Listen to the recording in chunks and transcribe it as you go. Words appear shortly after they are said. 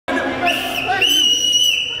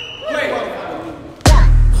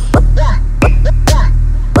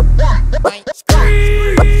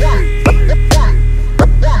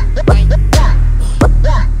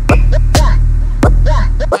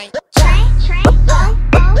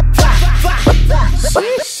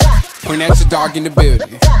Point at your dog in the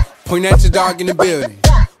building. Point at your dog in the building.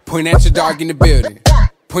 Point at your dog in the building.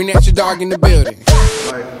 Point at your dog in the building.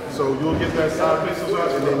 Like, so you'll get that side pistol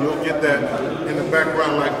shot, and then you'll get that in the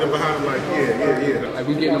background, like them behind, like yeah. Like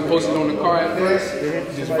we getting them posted on the car at first,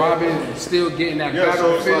 just vibing, still getting that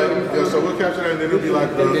battle feel. So we'll capture that, and then it'll be like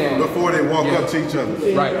before they walk up to each other.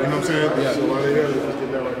 Right. You know what I'm saying? Yeah. So while they're there, let's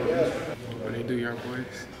get that right there. What they do, young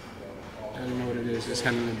boys. I don't know what it is. Just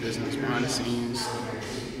handling the business behind the scenes.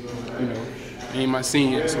 You know, ain't my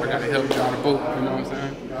scene yet, so I gotta help drive the boat. You know what I'm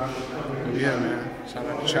saying? But yeah, man. Shout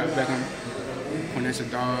out to Beckham. Point at your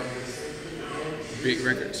dog. Big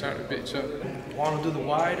record. Shout out to Big Chuck. Want to do the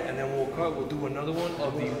wide, and then we'll cut. We'll do another one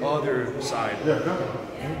of the other side.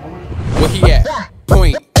 Where he at?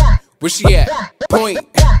 Point. Where she at? Point.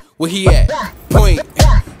 Where he at? Point.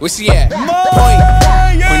 Where she at? Point.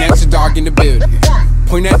 Point at your dog in the building.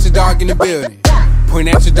 Point at your dog in the building. Point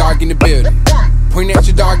at your dog in the building. Point at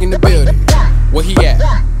your dog in the building. Where he at?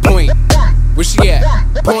 Point. Where she at?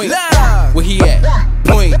 Point. Where he at?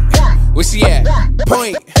 Point. Where she at?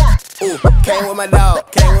 Point. Ooh, came with my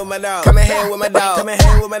dog, Come and hang with my dog,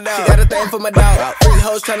 She got a thing for my dog. Three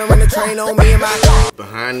hoes tryna run the train on me and my dog.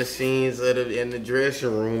 Behind the scenes of in the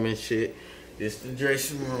dressing room and shit. This the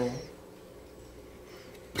dressing room.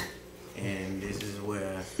 And this is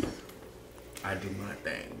where I do my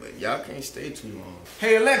thing. But y'all can't stay too long.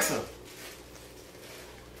 Hey Alexa!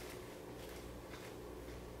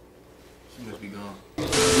 She must be gone.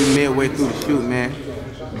 We midway through the shoot, man.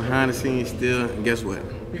 Behind the scenes still, and guess what?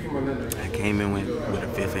 I came in with a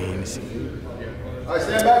fifth of Hennessy. You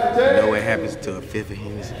know what happens to a fifth of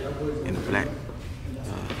Hennessy in a black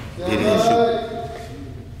video shoot?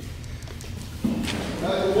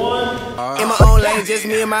 In my own lane, just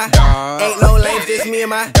me and my dog. Ain't no lanes, just me and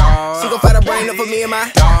my dog. She gon' fight a brain up for me and my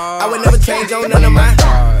dog. I would never change on none of my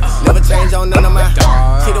dogs. Never change on none of my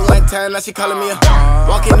dogs. She the one time, now she calling me a dog.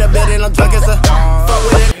 Walk in the building, I'm drunk as a dog.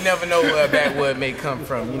 Fuck with it. You never know where a backwood may come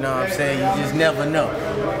from, you know what I'm saying? You just never know.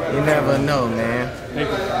 You never know, man.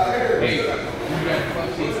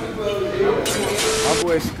 Our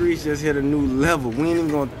boy Schreach just hit a new level. We ain't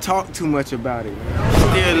even gonna talk too much about it.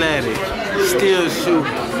 Still at it, still shoot,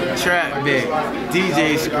 trap back,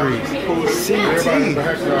 DJ Schreach, CT.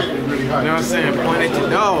 You know what I'm saying? Point at your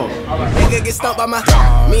dog. Nigga get stuck by my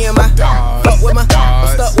me and my fuck with my I'm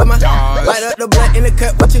stuck with my light up the blunt in the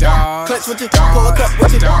cut with you, clutch with you, pull a cup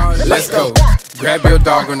with you. Let's go. Grab your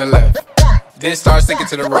dog on the left. Then start sinking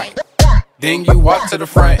to the right. Then you walk to the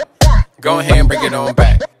front. Go ahead and bring it on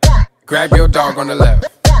back. Grab your dog on the left.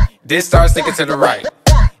 Then start sinking to the right.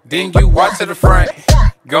 Then you walk to the front.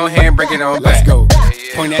 Go ahead and bring it on back. Let's go.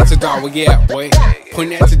 Point at your dog, where you at, boy?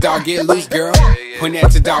 Point at your dog, get loose, girl. Point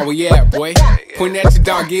at your dog, where you at, boy? Point at your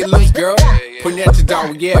dog, get loose, girl. Point at your dog,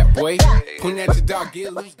 where you at, boy? Point at your dog,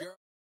 get loose, girl.